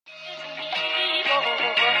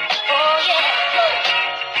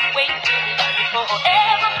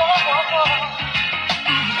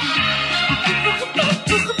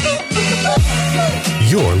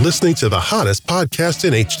You're listening to the hottest podcast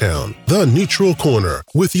in H-Town, The Neutral Corner,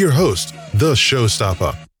 with your host, the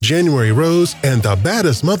showstopper, January Rose, and the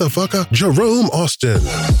baddest motherfucker, Jerome Austin.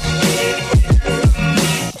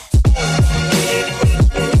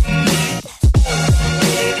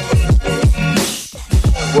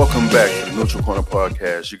 Welcome back to the Neutral Corner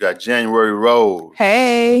podcast. You got January Rose.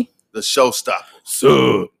 Hey. The showstopper.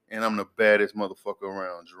 So, and I'm the baddest motherfucker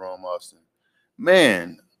around, Jerome Austin.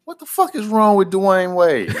 Man, what the fuck is wrong with Dwayne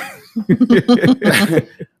Wade?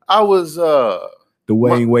 I was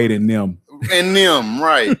Dwayne Wade and them. And them,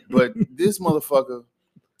 right. But this motherfucker,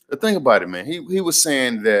 the thing about it, man, he was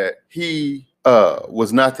saying that he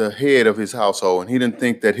was not the head of his household, and he didn't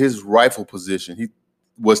think that his rightful position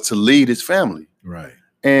was to lead his family. Right.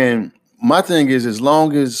 And my thing is, as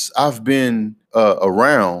long as I've been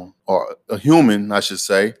around, or a human, I should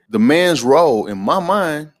say, the man's role in my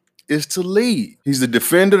mind is to lead. He's the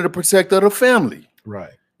defender, the protector of the family.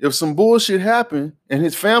 Right. If some bullshit happened and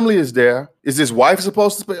his family is there, is his wife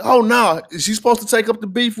supposed to speak? Oh, no. Is she supposed to take up the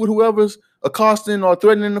beef with whoever's accosting or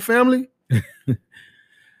threatening the family?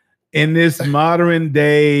 In this modern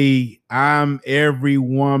day, I'm every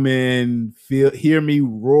woman, hear me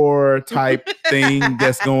roar type thing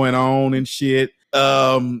that's going on and shit.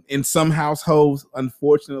 In some households,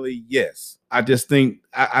 unfortunately, yes. I just think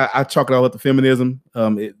I chalk it all up to feminism.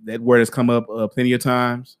 That word has come up plenty of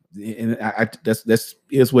times, and that's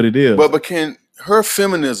what it is. But can her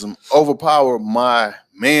feminism overpower my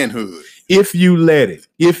manhood? If you let it,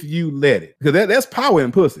 because that's power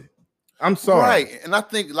in pussy. I'm sorry. Right, and I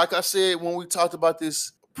think, like I said when we talked about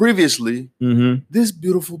this previously, this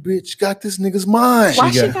beautiful bitch got this nigga's mind.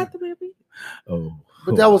 Why she got the baby? Oh.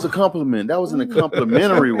 But that was a compliment. That was in a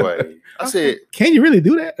complimentary way. I said, "Can you really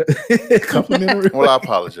do that?" Complimentary. Well, I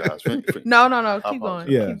apologize. No. Keep going.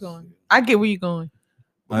 Yeah. Keep going. I get where you're going.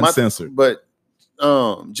 Uncensored. But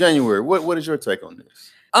January, what is your take on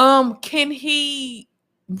this? Can he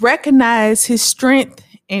recognize his strength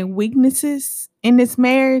and weaknesses in this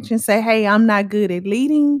marriage and say, "Hey, I'm not good at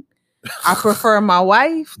leading. I prefer my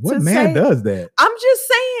wife." What man does that? I'm just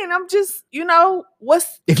saying.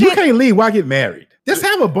 If you can't lead, why get married? Just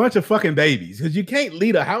have a bunch of fucking babies, because you can't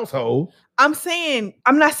lead a household. I'm not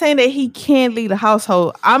saying that he can't lead a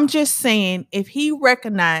household. I'm just saying if he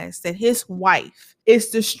recognized that his wife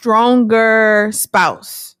is the stronger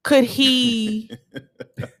spouse, could he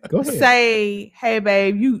say, "Hey,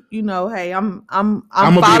 babe, hey, I'm gonna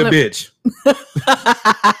be the bitch."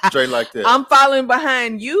 Straight like that. I'm following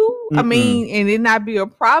behind you. I mean, and it not be a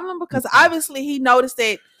problem, because obviously he noticed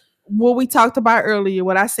that what we talked about earlier,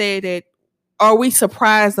 what I said, that are we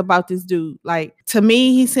surprised about this dude? Like, to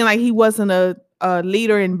me, he seemed like he wasn't a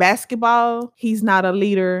leader in basketball. He's not a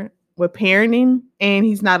leader with parenting, and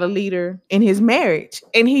he's not a leader in his marriage.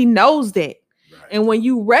 And he knows that. Right. And when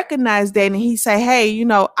you recognize that and he say, "Hey,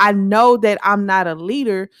 I know that I'm not a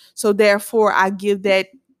leader, so therefore I give that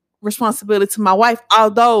responsibility to my wife,"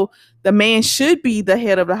 although the man should be the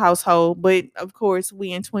head of the household. But of course,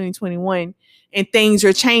 we in 2021 and things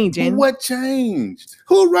are changing. But what changed?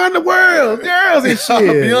 Who run the world? Girls and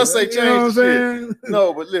shit. Beyonce changed shit.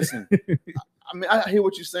 No, but listen. I mean, I hear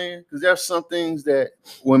what you're saying, because there's some things that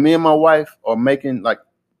when me and my wife are making like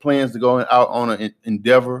plans to go out on an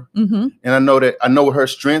endeavor, and I know what her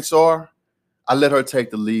strengths are, I let her take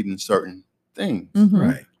the lead in certain things.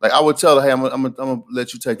 Right. Like, I would tell her, "Hey, I'm gonna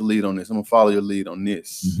let you take the lead on this. I'm gonna follow your lead on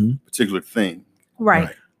this particular thing."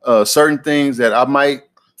 Right. Certain things that I might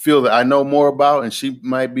feel that I know more about, and she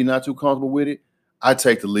might be not too comfortable with it, I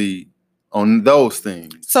take the lead on those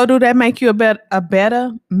things. So do that make you a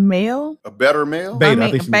better male? A better male?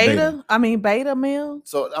 Beta male.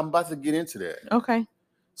 So I'm about to get into that. Okay.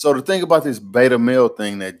 So the thing about this beta male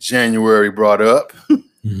thing that January brought up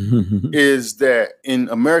is that in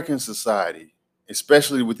American society,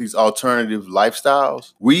 especially with these alternative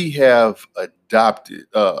lifestyles, we have adopted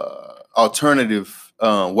alternative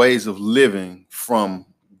ways of living from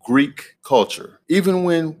Greek culture. Even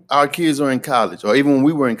when our kids are in college, or even when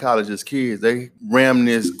we were in college as kids, they ram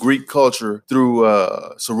this Greek culture through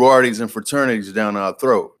sororities and fraternities down our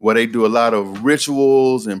throat, where they do a lot of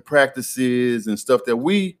rituals and practices and stuff that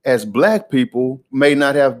we as Black people may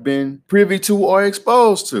not have been privy to or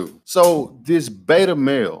exposed to. So this beta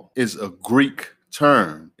male is a Greek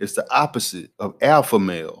term. It's the opposite of alpha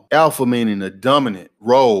male. Alpha meaning a dominant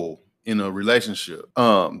role in a relationship.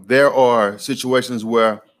 There are situations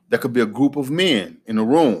where there could be a group of men in a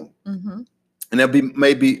room, and there'll be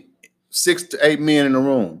maybe 6 to 8 men in a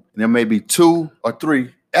room, and there may be 2 or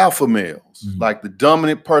 3 alpha males, like the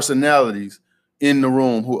dominant personalities in the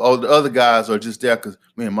room, who the other guys are just there because,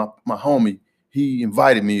 man, my homie, he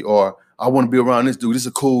invited me, or I want to be around this dude. This is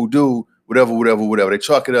a cool dude. Whatever. They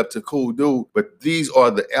chalk it up to cool dude. But these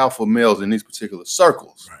are the alpha males in these particular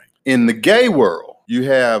circles. Right. In the gay world, you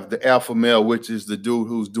have the alpha male, which is the dude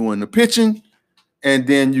who's doing the pitching. And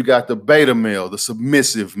then you got the beta male, the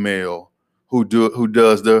submissive male who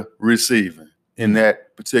does the receiving in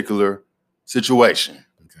that particular situation.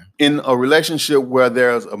 Okay. In a relationship where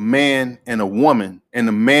there's a man and a woman, and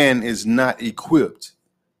the man is not equipped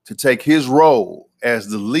to take his role as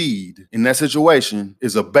the lead in that situation,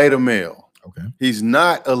 is a beta male. Okay. He's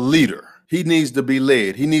not a leader. He needs to be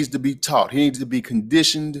led. He needs to be taught. He needs to be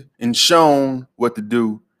conditioned and shown what to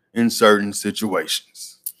do in certain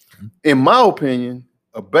situations. Okay. In my opinion,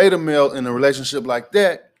 a beta male in a relationship like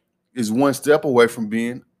that is one step away from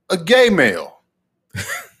being a gay male.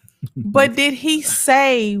 But did he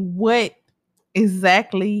say what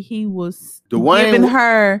exactly he was Dwayne giving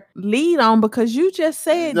her lead on? Because you just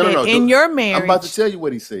said that in your marriage. I'm about to tell you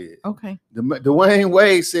what he said. Okay. Dwayne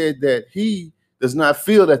Wade said that he does not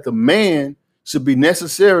feel that the man should be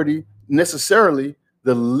necessarily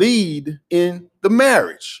the lead in the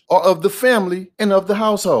marriage or of the family and of the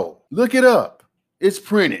household. Look it up. It's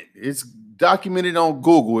printed. It's documented on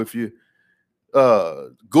Google. If you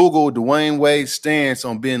Google Dwayne Wade's stance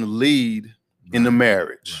on being the lead in the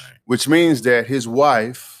marriage, which means that his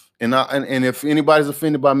wife, and if anybody's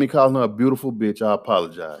offended by me calling her a beautiful bitch, I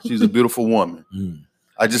apologize. She's a beautiful woman.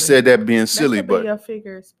 I just said that being silly, but a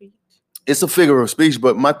figure of speech. It's a figure of speech.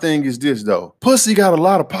 But my thing is this though: pussy got a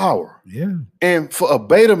lot of power. Yeah. And for a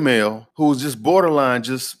beta male who's just borderline,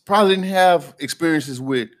 just probably didn't have experiences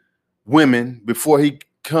with women before he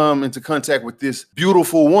come into contact with this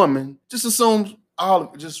beautiful woman, just assumes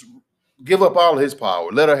just give up all of his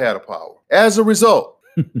power. Let her have the power. As a result,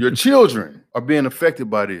 your children are being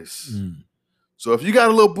affected by this. So if you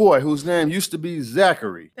got a little boy whose name used to be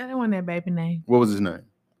Zachary. That wasn't that baby name. What was his name?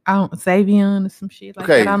 Savion or some shit like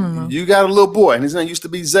that. I don't know. You got a little boy and his name used to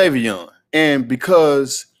be Xavion. And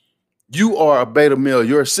because you are a beta male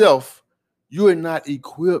yourself, you are not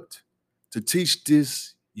equipped to teach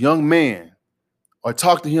this young man or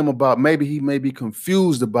talk to him about maybe he may be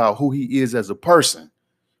confused about who he is as a person.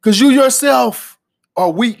 Because you yourself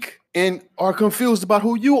are weak and are confused about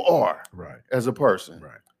who you are as a person.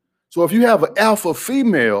 Right. So if you have an alpha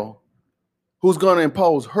female who's going to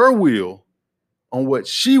impose her will on what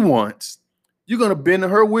she wants, you're going to bend to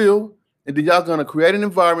her will, and then y'all going to create an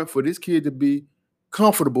environment for this kid to be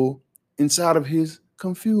comfortable inside of his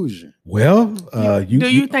confusion. Well, do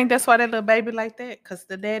you think that's why that little baby like that? Because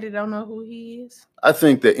the daddy don't know who he is? I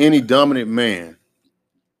think that any dominant man,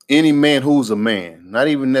 any man who's a man, not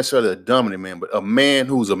even necessarily a dominant man, but a man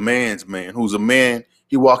who's a man's man, who's a man,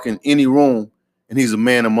 he walk in any room and he's a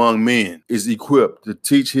man among men, is equipped to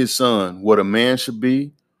teach his son what a man should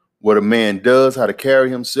be, what a man does, how to carry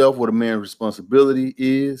himself, what a man's responsibility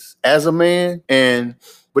is as a man.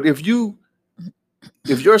 But if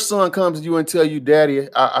your son comes to you and tell you, Daddy,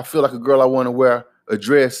 I feel like a girl, I want to wear a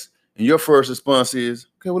dress, and your first response is,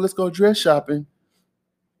 okay, well, let's go dress shopping.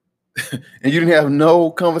 And you didn't have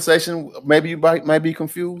no conversation, maybe you might be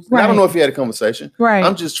confused. Right. I don't know if you had a conversation. Right.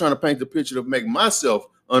 I'm just trying to paint the picture to make myself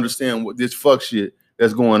understand what this fuck shit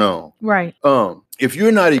that's going on. Right. If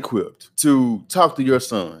you're not equipped to talk to your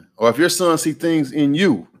son, or if your son see things in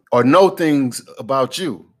you or know things about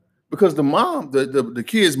you, because the mom, the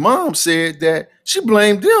kid's mom said that she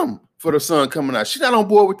blamed them for the son coming out. She's not on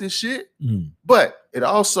board with this shit. But it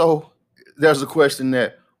also, there's a question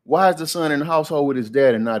that, why is the son in the household with his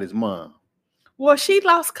dad and not his mom? Well, she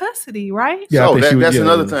lost custody, right? Yeah, so that's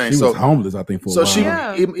another thing. She was homeless, I think, for a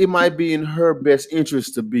while. It might be in her best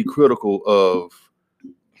interest to be critical of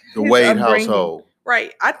the Wade household.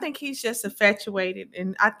 Right. I think he's just infatuated.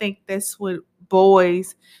 And I think that's what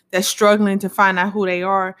boys that's struggling to find out who they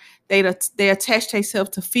are, they attach themselves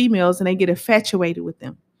to females and they get infatuated with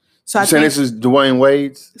them. So I think this is Dwayne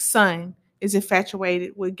Wade's son is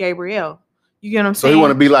infatuated with Gabrielle. You get what I'm saying? So he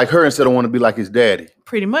want to be like her instead of want to be like his daddy.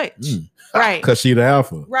 Pretty much. Right. Because she the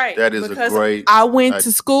alpha. Right. That is because a great. I went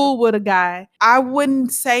to school with a guy. I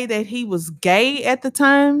wouldn't say that he was gay at the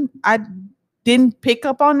time. I didn't pick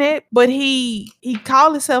up on that, but he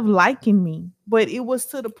called himself liking me. But it was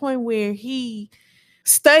to the point where he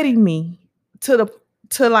studied me to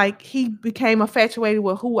like he became infatuated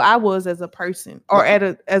with who I was as a person or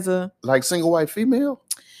as a like single white female.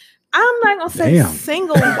 I'm not gonna say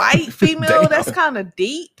single white female. That's kind of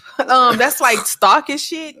deep. That's like stalking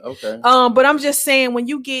shit. Okay. But I'm just saying when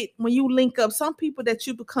you link up some people that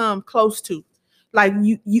you become close to, like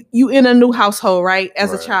you in a new household, right?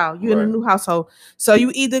 As a child, you in a new household. So you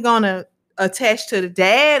either gonna attach to the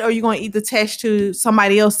dad or you're gonna either attach to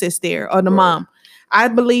somebody else that's there or the mom. I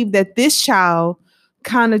believe that this child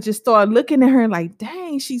kind of just started looking at her like,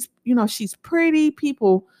 dang, she's pretty.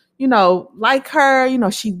 People, like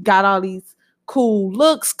her. She got all these cool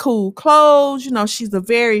looks, cool clothes. She's a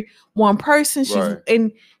very one person.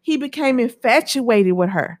 And he became infatuated with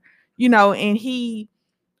her, and he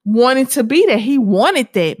wanted to be that. He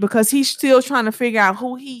wanted that because he's still trying to figure out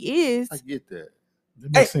who he is. I get that.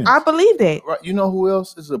 That makes sense. I believe that. Right. You know who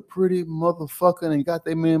else is a pretty motherfucker and got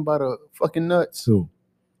their man by the fucking nuts? Who?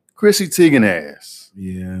 Chrissy Teigen ass.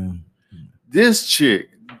 Yeah. This chick,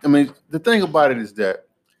 I mean, the thing about it is that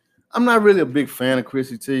I'm not really a big fan of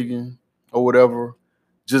Chrissy Teigen or whatever,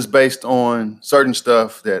 just based on certain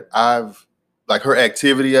stuff that I've, like her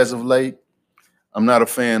activity as of late. I'm not a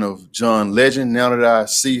fan of John Legend now that I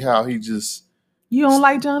see how he just... You don't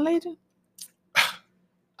like John Legend?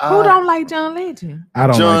 Who don't like John Legend? I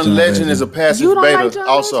don't John like John Legend is a passive You don't beta like John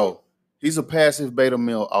also. Legend? He's a passive beta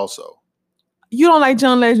male also. You don't like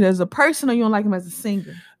John Legend as a person, or you don't like him as a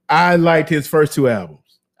singer? I liked his first 2 albums.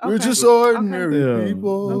 We're just ordinary Okay.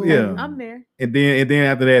 people. Okay. Yeah. I'm there. And then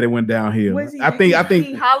after that it went downhill. Was he, I think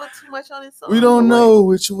he hollered too much on his song. We don't know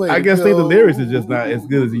which way. I guess to think the go. lyrics is just not as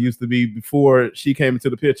good as it used to be before she came into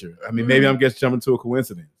the picture. I mean, maybe I'm just jumping to a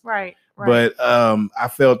coincidence. Right. But I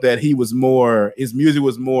felt that his music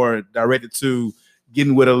was more directed to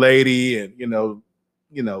getting with a lady and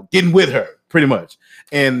getting with her pretty much.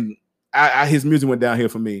 And his music went downhill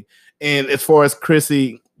for me. And as far as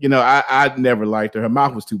Chrissy, I never liked her. Her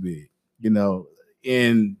mouth was too big,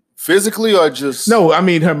 and physically or just no. I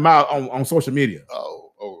mean, her mouth on social media.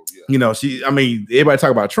 Oh yeah. Everybody talk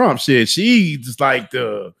about Trump shit. She just like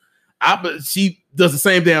she does the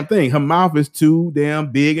same damn thing. Her mouth is too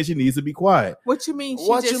damn big, and she needs to be quiet. What you mean?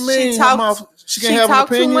 She can't have an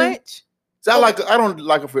opinion. Too much. I don't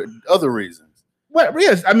like her for other reasons. Well,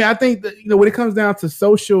 yes. I mean, I think that when it comes down to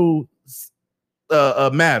social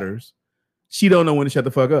matters, she don't know when to shut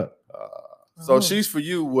the fuck up. So she's for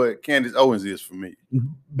you what Candace Owens is for me.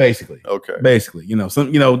 Basically. Okay. Basically.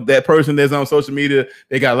 That person that's on social media,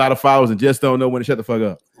 they got a lot of followers and just don't know when to shut the fuck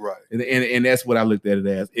up. Right. And that's what I looked at it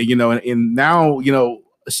as. And now,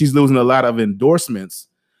 she's losing a lot of endorsements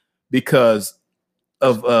because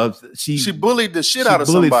of she bullied the shit out of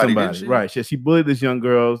somebody. Didn't she? Right. She bullied this young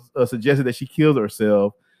girl, suggested that she killed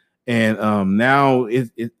herself. And now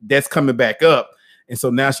that's coming back up. And so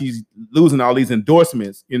now she's losing all these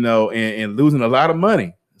endorsements, and losing a lot of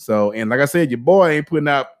money. So, and like I said, your boy ain't putting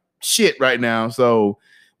out shit right now. So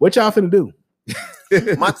what y'all finna do?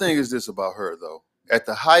 My thing is this about her, though. At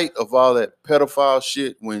the height of all that pedophile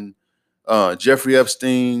shit, when Jeffrey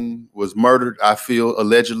Epstein was murdered, I feel,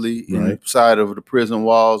 allegedly inside of the prison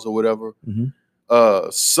walls or whatever,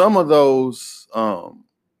 some of those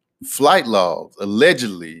flight logs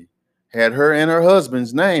allegedly had her and her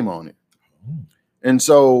husband's name on it. And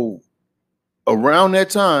so around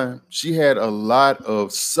that time, she had a lot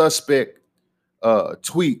of suspect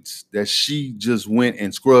tweets that she just went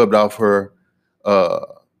and scrubbed off her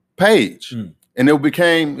page. And it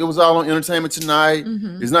was all on Entertainment Tonight.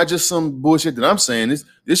 It's not just some bullshit that I'm saying.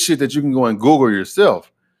 This shit that you can go and Google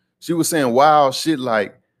yourself. She was saying wild shit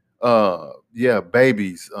like,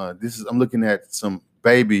 babies. I'm looking at some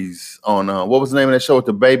babies on, what was the name of that show with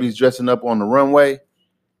the babies dressing up on the runway?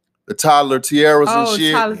 The toddler tiaras and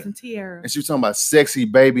shit. Toddlers and tiaras. And she was talking about sexy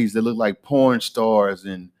babies that look like porn stars,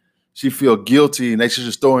 and she feel guilty and they should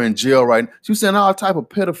just throw her in jail right now. She was saying all type of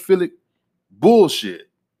pedophilic bullshit.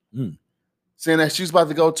 Saying that she was about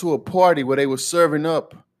to go to a party where they were serving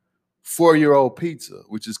up 4-year-old pizza,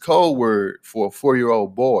 which is code word for a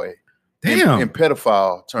 4-year-old boy. Damn. In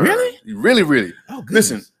pedophile terms. Really? Really, really. Oh,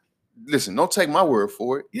 Listen, don't take my word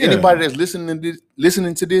for it. Yeah. Anybody that's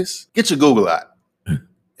listening to this, get your Google out.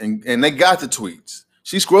 And they got the tweets.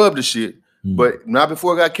 She scrubbed the shit, but not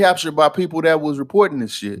before it got captured by people that was reporting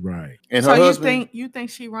this shit. Right. And so her husband, you think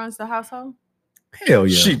she runs the household? Hell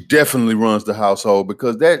yeah. She definitely runs the household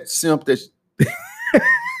because that simp that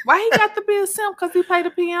Why he got to be a simp? Because he played the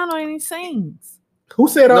piano and he sings. Who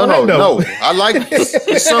said all that? No. I like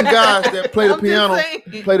some guys that play the piano.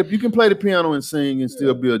 You can play the piano and sing and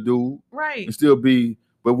still be a dude. Right. And still be,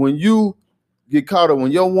 but when you get caught up,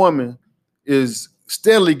 when your woman is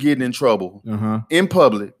steadily getting in trouble in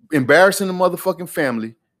public, embarrassing the motherfucking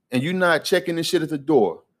family, and you not checking this shit at the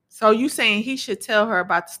door. So you saying he should tell her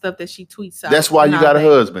about the stuff that she tweets out? That's why you got a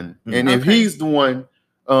husband. And if he's the one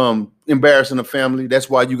embarrassing the family, that's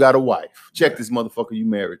why you got a wife. Check this motherfucker you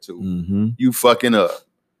married to. You fucking up.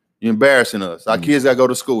 You embarrassing us. Our kids gotta go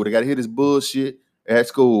to school. They gotta hear this bullshit at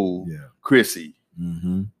school. Yeah. Chrissy.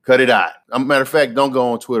 Cut it out. Matter of fact, don't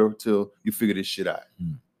go on Twitter till you figure this shit out.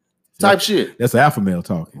 type shit. That's alpha male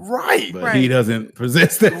talking. Right. But he doesn't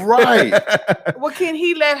possess that. Right. Well, can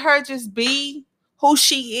he let her just be who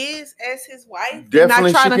she is as his wife?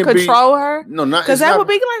 Definitely, not trying to control her? No, not because that would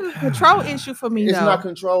be like a control issue for me. It's not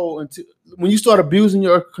control until when you start abusing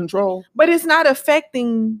your control. But it's not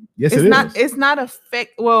affecting. Yes, it's it not. is. It's not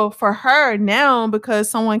affect. Well, for her now because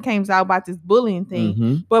someone came out about this bullying thing.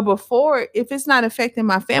 Mm-hmm. But before, if it's not affecting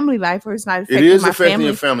my family life or it's not affecting it is my affecting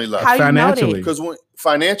your family life. How financially. You know because when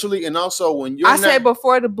financially and also when you're I said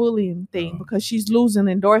before the bullying thing because she's losing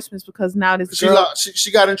endorsements because now this girl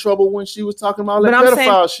she got in trouble when she was talking about that but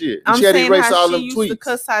pedophile shit. I'm she had to saying erase how all she them used tweets. to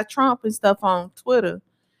cuss out Trump and stuff on Twitter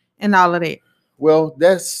and all of that. Well,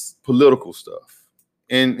 that's political stuff.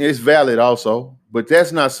 And it's valid also, but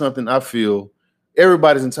that's not something I feel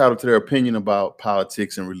everybody's entitled to their opinion about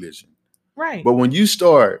politics and religion. Right. But when you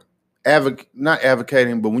start not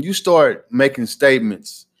advocating, but when you start making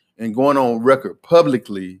statements and going on record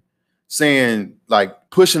publicly saying like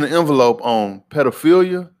pushing the envelope on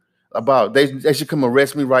pedophilia about they should come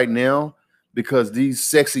arrest me right now because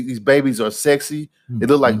these babies are sexy. They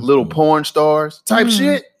look like little porn stars type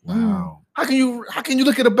shit. Wow. How can you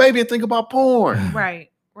look at a baby and think about porn? Right.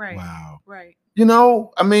 Wow. Right. You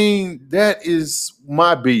know, I mean, that is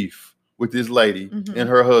my beef with this lady and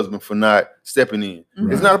her husband for not stepping in.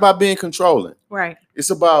 Right. It's not about being controlling. Right. It's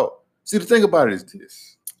about, the thing about it is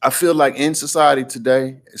this. I feel like in society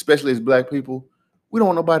today, especially as Black people, we don't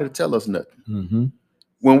want nobody to tell us nothing. Mm-hmm.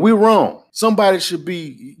 When we're wrong, somebody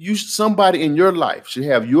in your life should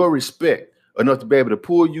have your respect enough to be able to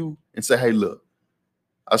pull you and say, hey, look,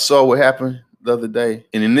 I saw what happened the other day.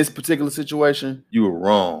 And in this particular situation, you were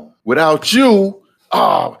wrong. Without you,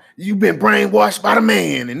 you've been brainwashed by the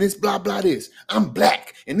man and this blah, blah, this. I'm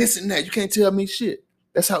Black and this and that. You can't tell me shit.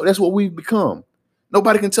 That's what we've become.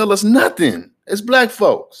 Nobody can tell us nothing as Black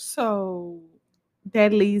folks. So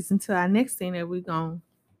that leads into our next thing that we're going to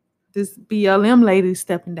this BLM lady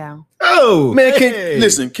stepping down. Oh, man,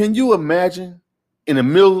 can you imagine in the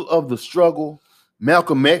middle of the struggle,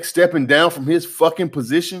 Malcolm X stepping down from his fucking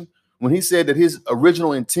position when he said that his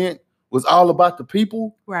original intent was all about the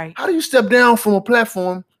people? Right. How do you step down from a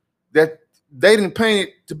platform that they didn't paint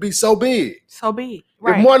it to be so big? So big.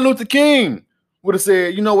 Right. If Martin Luther King would have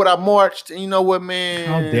said, you know what, I marched, and you know what, man?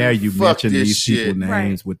 How dare you mention these people's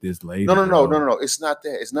names with this lady? No. It's not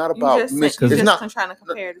that. It's not about trying to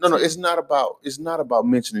compare No, it's not about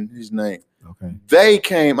mentioning his name. Okay. They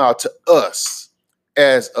came out to us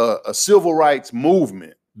as a civil rights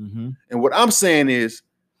movement. Mm-hmm. And what I'm saying is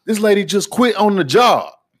this lady just quit on the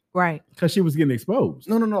job. Right. Because she was getting exposed.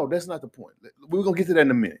 No, that's not the point. We're gonna get to that in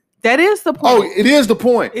a minute. That is the point. Oh, it is the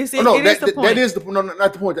point. It is the point. That is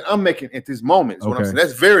not the point that I'm making at this moment. Is what I'm saying.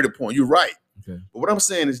 That's very the point. You're right. Okay. But what I'm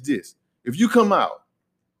saying is this: if you come out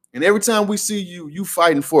and every time we see you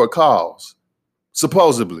fighting for a cause,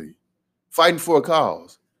 supposedly fighting for a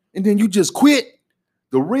cause, and then you just quit.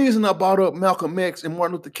 The reason I brought up Malcolm X and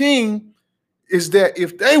Martin Luther King is that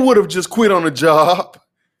if they would have just quit on the job,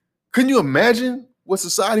 can you imagine what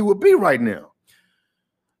society would be right now?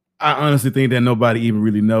 I honestly think that nobody even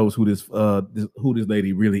really knows who this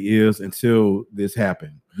lady really is until this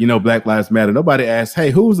happened. You know, Black Lives Matter. Nobody asks,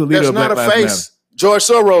 "Hey, who's the leader of Black Lives Matter?" George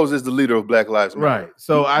Soros is the leader of Black Lives Matter. Right.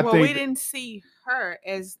 So I think we didn't see her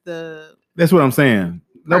as the. That's what I'm saying.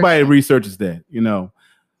 Nobody researches that. You know,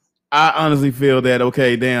 I honestly feel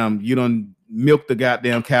that you don't milk the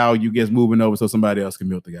goddamn cow. You get moving over so somebody else can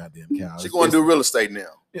milk the goddamn cow. She's going to do real estate now.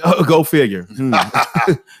 Go figure. No,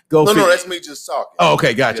 that's me just talking. Oh,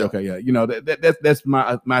 okay, gotcha. Yeah. Okay, yeah. You know that's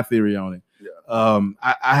my theory on it. Yeah.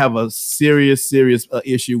 I have a serious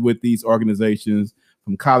issue with these organizations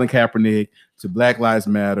from Colin Kaepernick to Black Lives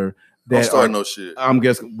Matter. Don't start no shit. I'm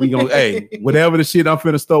guessing we gonna whatever the shit I'm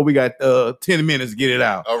finna start. We got 10 minutes to get it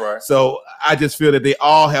out. All right. So I just feel that they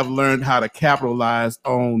all have learned how to capitalize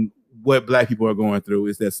on what Black people are going through.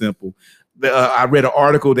 It's that simple. I read an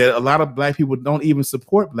article that a lot of Black people don't even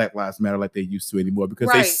support Black Lives Matter like they used to anymore because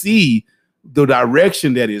they see the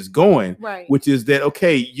direction that it's going, which is that,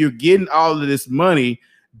 okay, you're getting all of this money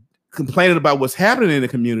complaining about what's happening in the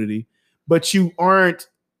community, but you aren't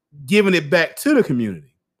giving it back to the community.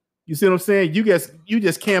 You see what I'm saying? You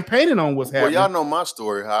just campaigning on what's happening. Well, y'all know my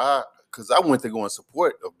story, because I went to go in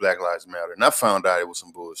support of Black Lives Matter, and I found out it was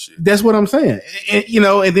some bullshit. That's what I'm saying. And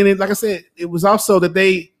then like I said, it was also that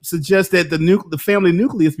they suggest that the family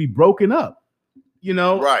nucleus be broken up.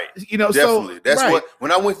 Right. Definitely. That's what.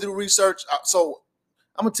 When I went through research, so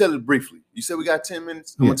I'm gonna tell it briefly. You said we got 10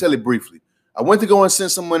 minutes. I'm gonna tell it briefly. I went to go and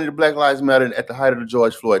send some money to Black Lives Matter at the height of the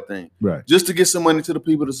George Floyd thing, right? Just to get some money to the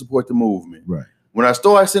people to support the movement, right? When I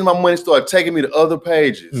started sending my money, started taking me to other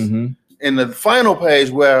pages. Mm-hmm. And the final page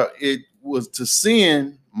where it was to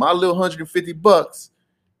send my little $150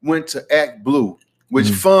 went to Act Blue, which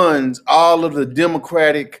funds all of the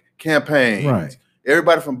Democratic campaigns. Right.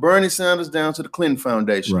 Everybody from Bernie Sanders down to the Clinton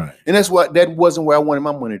Foundation. Right. And that wasn't where I wanted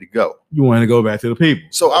my money to go. You wanted to go back to the people.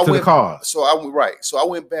 So I went the cause. So I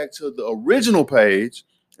went back to the original page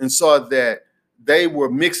and saw that they were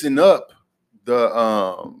mixing up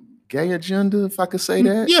the gay agenda, if I could say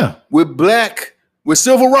that. Yeah. With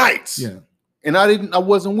civil rights. Yeah. And I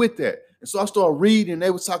wasn't with that. And so I started reading, and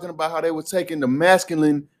they were talking about how they were taking the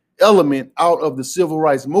masculine element out of the civil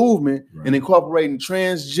rights movement and incorporating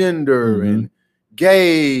transgender and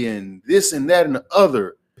gay and this and that and the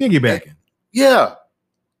other. Piggybacking.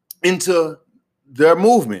 Into their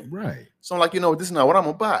movement. Right. So I'm like, this is not what I'm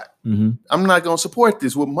about. I'm not going to support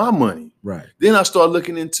this with my money. Right. Then I started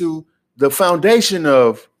looking into the foundation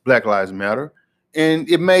of Black Lives Matter. And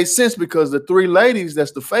it made sense because the three ladies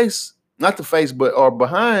that's the face, not the face, but are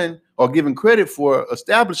behind or given credit for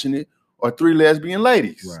establishing it are three lesbian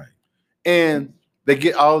ladies. Right. And they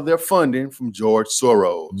get all of their funding from George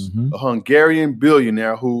Soros, a Hungarian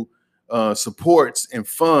billionaire who supports and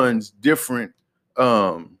funds different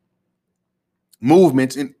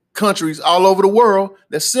movements in countries all over the world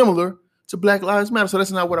that's similar to Black Lives Matter. So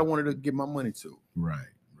that's not what I wanted to give my money to. Right.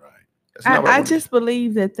 I just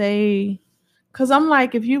believe that because I'm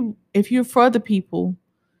like, if you're for the people,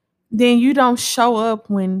 then you don't show up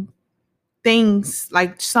when things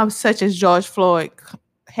like such as George Floyd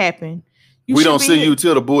happen. We don't see you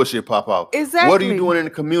till the bullshit pop out. Exactly. What are you doing in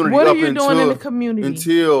the community? What are you doing in the community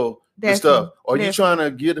until the stuff? Are you trying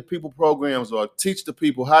to give the people programs or teach the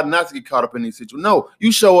people how not to get caught up in these situations? No,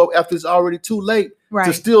 you show up after it's already too late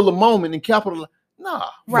to steal the moment and capitalize. Nah,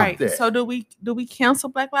 right. Fuck that. So do we cancel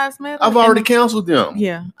Black Lives Matter? I've already canceled them.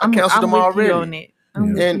 Yeah, I canceled them already. On it.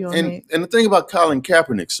 And the thing about Colin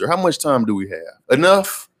Kaepernick, sir, how much time do we have?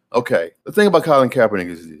 Enough? Okay. The thing about Colin Kaepernick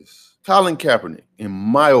is this. Colin Kaepernick, in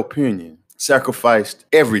my opinion, sacrificed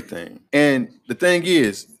everything. And the thing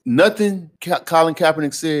is, nothing Colin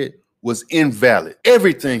Kaepernick said was invalid.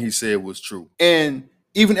 Everything he said was true. And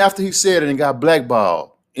even after he said it and got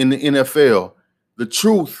blackballed in the NFL, the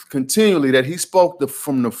truth continually that he spoke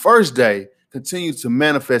from the first day continued to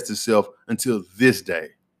manifest itself until this day.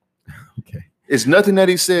 Okay. It's nothing that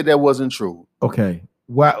he said that wasn't true. Okay.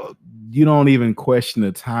 Wow. You don't even question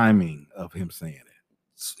the timing of him saying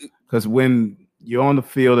it. Because when you're on the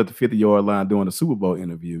field at the 50-yard line doing a Super Bowl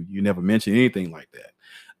interview, you never mention anything like that.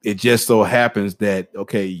 It just so happens that,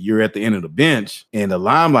 okay, you're at the end of the bench and the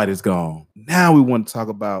limelight is gone. Now we want to talk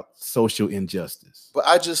about social injustice. But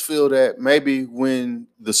I just feel that maybe when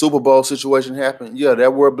the Super Bowl situation happened,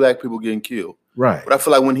 there were black people getting killed. Right. But I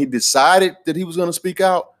feel like when he decided that he was going to speak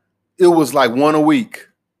out, it was like one a week.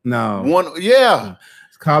 No.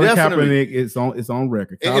 Colin Kaepernick is on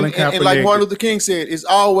record. And like Martin Luther King said, it's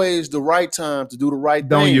always the right time to do the right thing.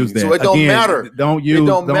 Don't use that. So it don't matter. Don't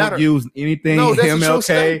use anything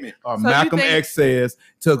MLK or Malcolm X says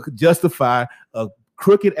to justify a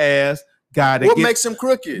crooked ass guy. What makes him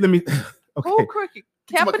crooked? Who crooked?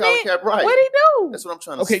 Kaepernick? Right. What'd he do? That's what I'm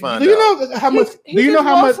trying to find out. Do you know how much? Do you know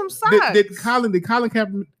how much? Did Colin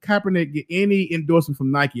Kaepernick get any endorsement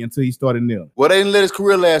from Nike until he started kneeling? Well, they didn't let his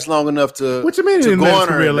career last long enough to. What you mean? Didn't let his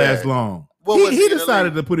career last long? He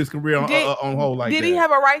decided to put his career on hold like that. Did he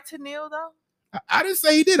have a right to kneel though? I didn't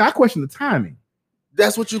say he did. I questioned the timing.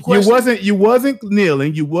 That's what you questioned. You wasn't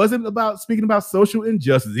kneeling. You wasn't speaking about social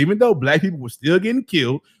injustice, even though black people were still getting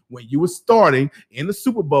killed when you were starting in the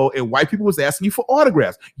Super Bowl and white people was asking you for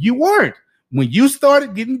autographs. You weren't. When you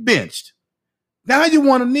started getting benched, now you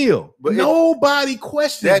want to kneel. But nobody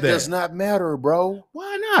questions that. That does not matter, bro.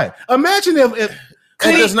 Why not? Imagine if it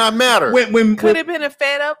does not matter. Could it have been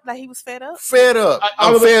fed up? Like he was fed up? Fed up.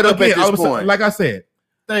 I'm fed up at this point. Like I said.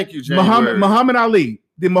 Thank you, January. Muhammad Ali.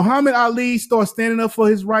 Did Muhammad Ali start standing up for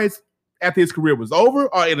his rights after his career was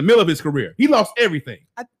over or in the middle of his career? He lost everything.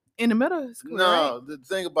 In the middle of his career. No, the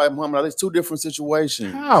thing about Muhammad Ali is two different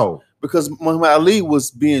situations. How? Because Muhammad Ali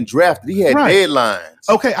was being drafted. He had deadlines.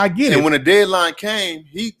 Okay, I get it. And when the deadline came,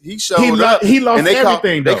 he showed up. He lost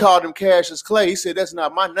everything. They called him Cassius Clay. He said, "That's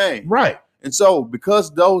not my name." Right. And so,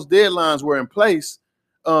 because those deadlines were in place,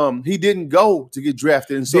 he didn't go to get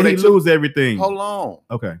drafted. And so they lose everything. Hold on.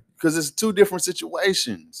 Okay. Because it's two different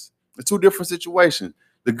situations.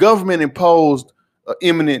 The government imposed an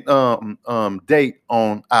imminent date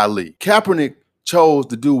on Ali. Kaepernick chose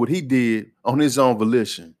to do what he did on his own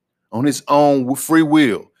volition, on his own free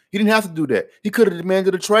will. He didn't have to do that. He could have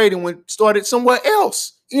demanded a trade and started somewhere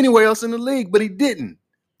else, anywhere else in the league, but he didn't.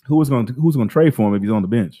 Who's going to trade for him if he's on the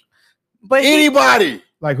bench? But anybody.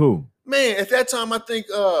 Like who? Man, at that time, I think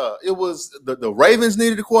it was the Ravens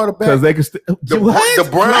needed a quarterback because they could. The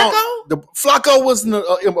Brown, Flacco wasn't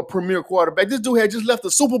a premier quarterback. This dude had just left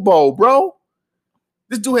the Super Bowl, bro.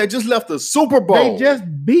 This dude had just left the Super Bowl. They just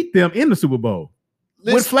beat them in the Super Bowl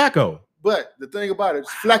with Flacco. But the thing about it,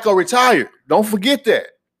 Flacco retired. Don't forget that.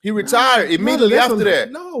 He retired immediately after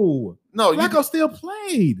that. No, Flacco still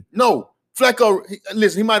played. No, Flacco,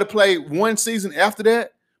 listen, he might have played one season after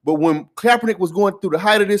that, but when Kaepernick was going through the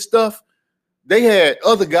height of this stuff, they had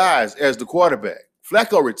other guys as the quarterback.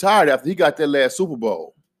 Flacco retired after he got that last Super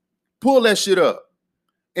Bowl. Pull that shit up.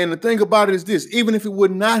 And the thing about it is this, even if it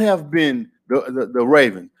would not have been the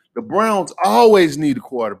Ravens, the Browns always needed a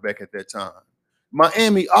quarterback at that time.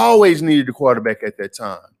 Miami always needed a quarterback at that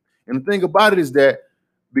time. And the thing about it is that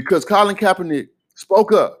because Colin Kaepernick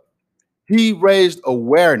spoke up, he raised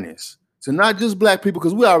awareness to not just black people,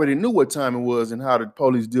 because we already knew what time it was and how the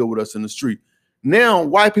police deal with us in the street. Now,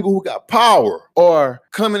 white people who got power are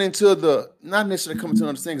coming into not necessarily coming to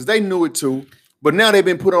understand, because they knew it too, but now they've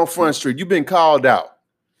been put on Front Street. You've been called out.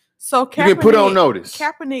 So you've been put on notice.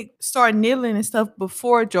 Kaepernick started kneeling and stuff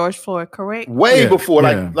before George Floyd, correct? Way before,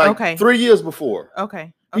 like 3 years before.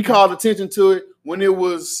 Okay. He called attention to it when it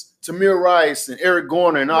was Tamir Rice and Eric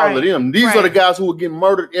Garner and all of them. These are the guys who were getting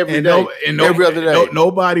murdered every day, every other day.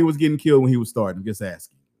 Nobody was getting killed when he was starting. Just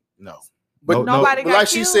asking. No. But nobody got like killed?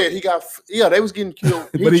 She said, they was getting killed.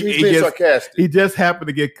 He's being sarcastic. He just happened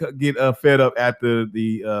to get fed up after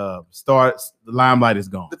the limelight is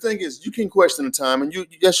gone. The thing is, you can question the time, and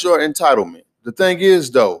that's your entitlement. The thing is,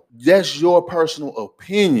 though, that's your personal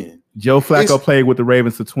opinion. Joe Flacco played with the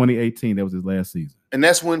Ravens to 2018. That was his last season. And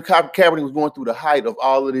that's when Kaepernick was going through the height of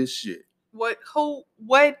all of this shit. What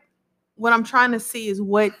I'm trying to see is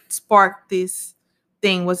what sparked this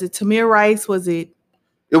thing. Was it Tamir Rice? Was it?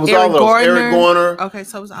 It was all those. Eric Garner. Okay,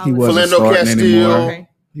 so it was all Philando Castile. Okay.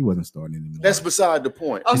 He wasn't starting anymore. That's beside the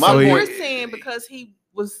point. Oh, so you're saying because he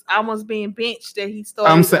was almost being benched that he started.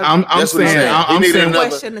 I'm saying I'm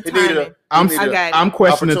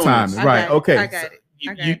questioning the timing. Right. Okay. I got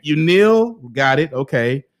it. You kneel, got it.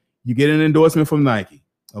 Okay. You get an endorsement from Nike.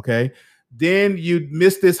 Okay. Then you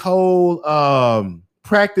miss this whole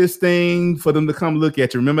practice thing for them to come look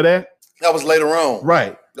at you. Remember that? That was later on.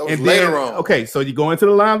 Right. That was later on. Okay. So you go into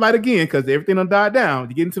the limelight again because everything done died down.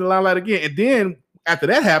 You get into the limelight again. And then after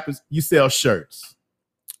that happens, you sell shirts.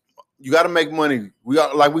 You got to make money. We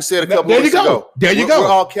got, like we said a couple weeks ago. There you go. We're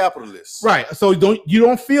all capitalists, right? So you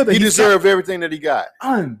don't feel that he deserved everything that he got.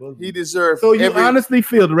 Unbelievable. He deserved. So you honestly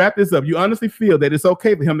feel, to wrap this up, you honestly feel that it's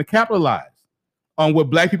okay for him to capitalize on what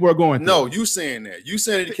black people are going through. No, you saying that? You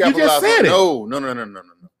saying that he capitalized? You just said it. No.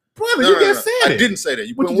 Brother, you just said it. I didn't say that.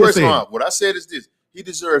 You put words on. What I said is this. He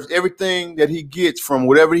deserves everything that he gets from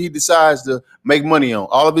whatever he decides to make money on,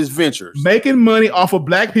 all of his ventures. Making money off of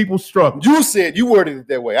black people's struggle. You worded it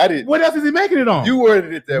that way. I didn't. What else is he making it on? You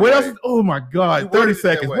worded it that way. What else? Oh my God! 30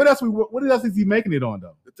 seconds. What else is he making it on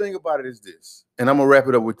though? The thing about it is this, and I'm gonna wrap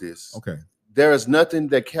it up with this. Okay. There is nothing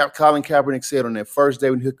that Colin Kaepernick said on that first day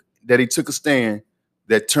that he took a stand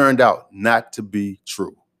that turned out not to be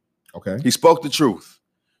true. Okay. He spoke the truth.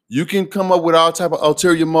 You can come up with all type of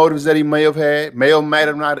ulterior motives that he may have had, might or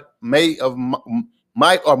might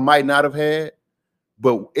not have had,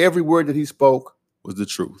 but every word that he spoke was the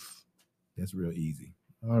truth. That's real easy.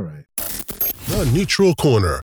 All right. The Neutral Corner